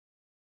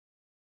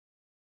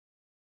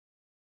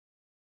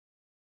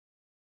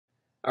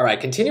All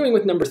right, continuing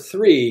with number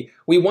 3,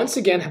 we once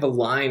again have a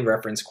line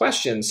reference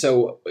question,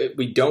 so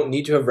we don't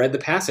need to have read the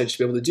passage to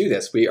be able to do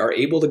this. We are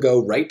able to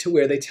go right to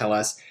where they tell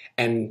us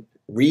and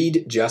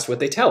read just what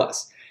they tell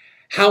us.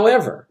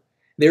 However,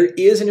 there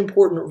is an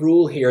important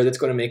rule here that's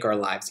going to make our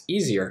lives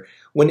easier.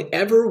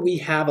 Whenever we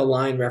have a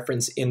line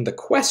reference in the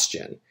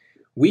question,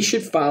 we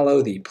should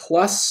follow the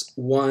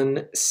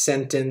 +1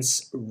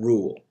 sentence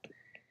rule,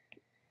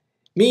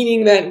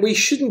 meaning that we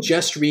shouldn't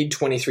just read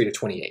 23 to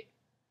 28.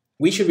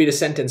 We should read a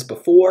sentence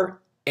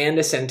before and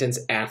a sentence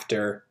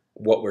after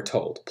what we're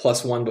told.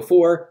 +1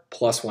 before,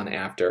 +1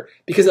 after.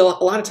 Because a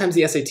lot of times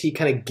the SAT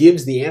kind of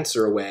gives the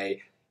answer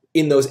away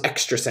in those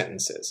extra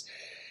sentences.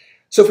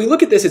 So if we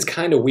look at this, it's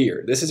kind of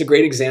weird. This is a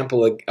great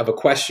example of a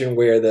question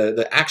where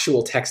the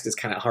actual text is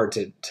kind of hard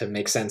to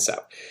make sense of.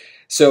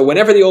 So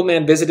whenever the old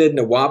man visited,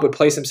 Nawab would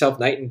place himself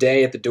night and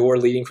day at the door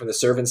leading from the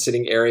servants'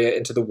 sitting area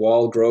into the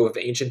walled grove of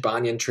ancient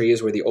banyan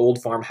trees where the old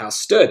farmhouse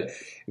stood.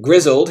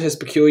 Grizzled, his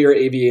peculiar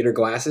aviator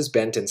glasses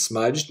bent and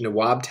smudged,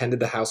 Nawab tended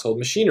the household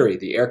machinery,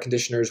 the air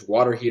conditioners,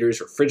 water heaters,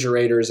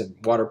 refrigerators, and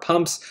water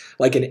pumps,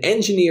 like an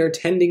engineer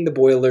tending the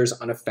boilers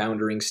on a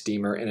foundering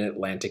steamer in an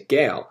Atlantic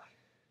gale.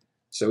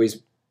 So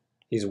he's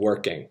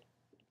working.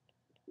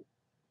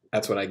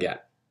 That's what I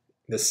get.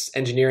 This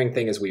engineering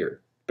thing is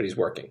weird, but he's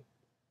working.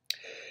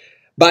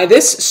 By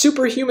this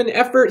superhuman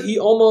effort, he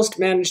almost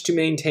managed to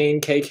maintain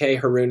K.K.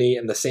 Haruni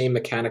in the same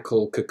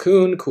mechanical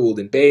cocoon, cooled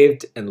and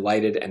bathed, and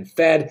lighted and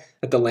fed,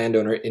 that the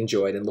landowner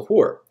enjoyed in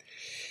Lahore.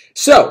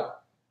 So,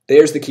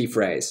 there's the key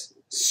phrase.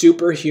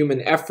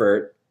 Superhuman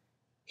effort,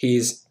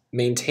 he's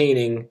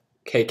maintaining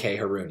K.K.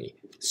 Haruni.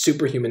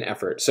 Superhuman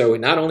effort. So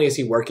not only is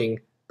he working,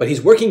 but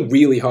he's working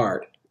really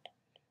hard.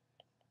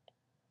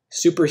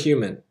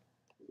 Superhuman.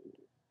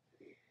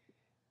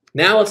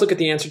 Now let's look at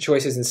the answer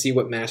choices and see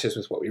what matches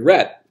with what we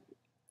read.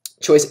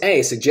 Choice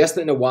A suggests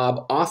that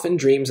Nawab often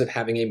dreams of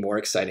having a more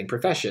exciting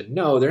profession.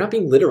 No, they're not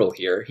being literal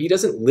here. He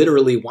doesn't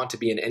literally want to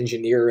be an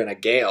engineer in a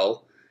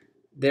gale.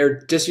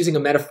 They're just using a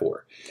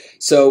metaphor.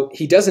 So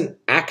he doesn't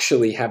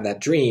actually have that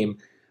dream.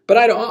 But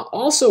I'd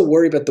also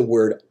worry about the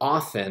word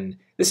often.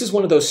 This is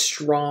one of those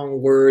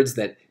strong words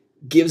that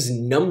gives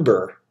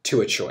number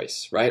to a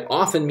choice, right?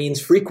 Often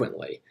means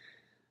frequently.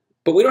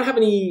 But we don't have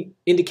any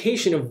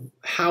indication of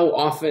how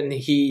often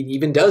he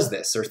even does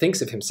this or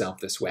thinks of himself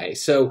this way.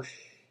 So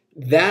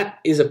that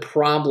is a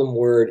problem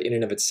word in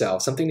and of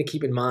itself, something to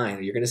keep in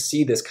mind. You're going to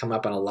see this come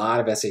up on a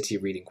lot of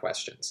SAT reading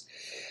questions.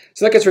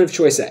 So that gets rid of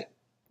choice A.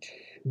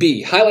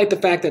 B, highlight the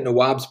fact that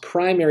Nawab's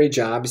primary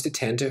job is to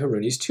tend to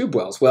Haruni's tube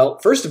wells. Well,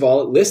 first of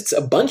all, it lists a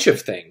bunch of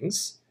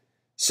things.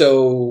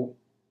 So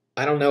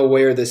I don't know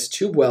where this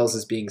tube wells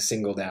is being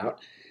singled out.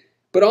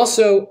 But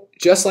also,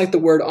 just like the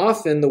word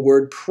often, the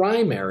word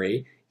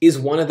primary is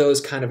one of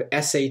those kind of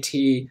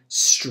SAT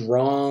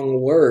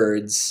strong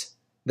words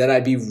that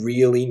I'd be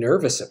really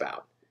nervous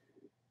about.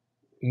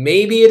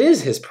 Maybe it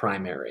is his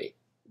primary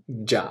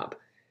job,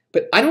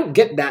 but I don't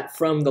get that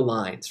from the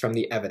lines, from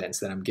the evidence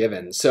that I'm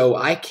given. So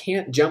I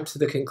can't jump to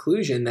the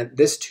conclusion that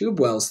this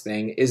tube wells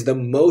thing is the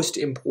most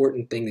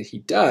important thing that he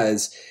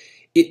does.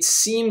 It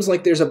seems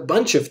like there's a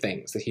bunch of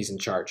things that he's in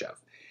charge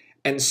of.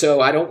 And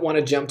so I don't want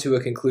to jump to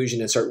a conclusion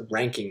and start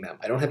ranking them.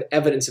 I don't have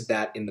evidence of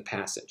that in the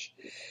passage.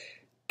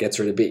 Gets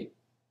rid of B.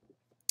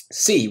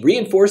 C,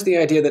 reinforce the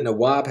idea that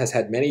Nawab has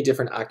had many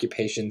different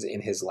occupations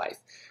in his life.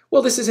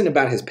 Well, this isn't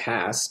about his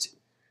past.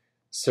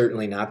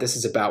 Certainly not. This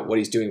is about what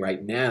he's doing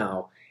right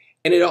now.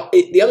 And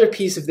the other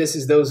piece of this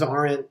is those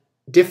aren't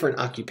different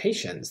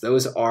occupations.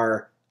 Those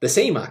are the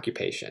same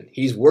occupation.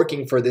 He's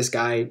working for this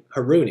guy,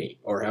 Haruni,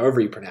 or however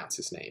you pronounce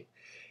his name.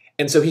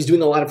 And so he's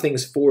doing a lot of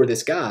things for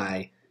this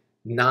guy,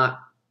 not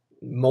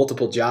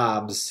multiple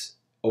jobs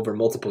over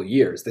multiple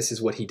years. This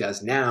is what he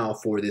does now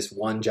for this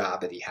one job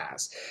that he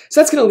has.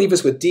 So that's going to leave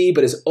us with D,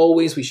 but as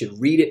always, we should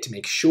read it to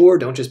make sure.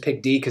 Don't just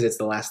pick D because it's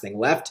the last thing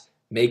left.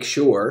 Make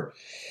sure.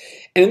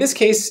 And in this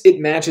case, it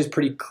matches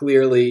pretty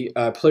clearly,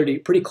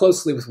 pretty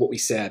closely with what we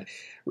said.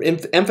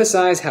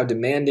 Emphasize how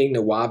demanding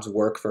Nawab's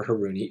work for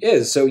Haruni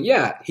is. So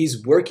yeah,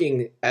 he's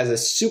working as a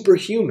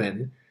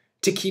superhuman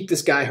to keep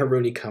this guy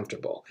Haruni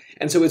comfortable.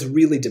 And so it's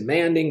really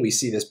demanding. We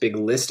see this big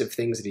list of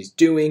things that he's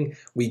doing.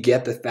 We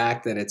get the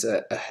fact that it's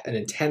an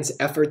intense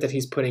effort that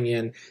he's putting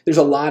in. There's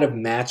a lot of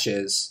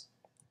matches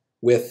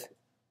with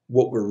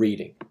what we're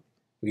reading.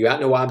 We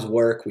got Nawab's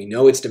work. We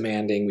know it's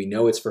demanding. We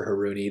know it's for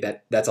Haruni.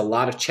 That's a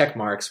lot of check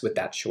marks with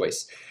that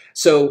choice.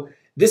 So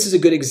this is a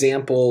good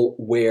example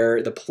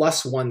where the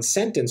 +1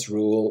 sentence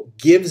rule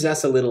gives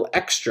us a little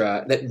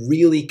extra that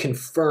really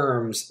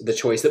confirms the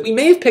choice that we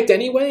may have picked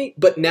anyway,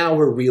 but now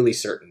we're really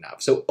certain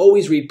of. So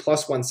always read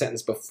 +1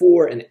 sentence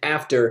before and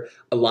after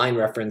a line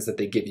reference that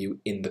they give you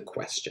in the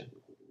question.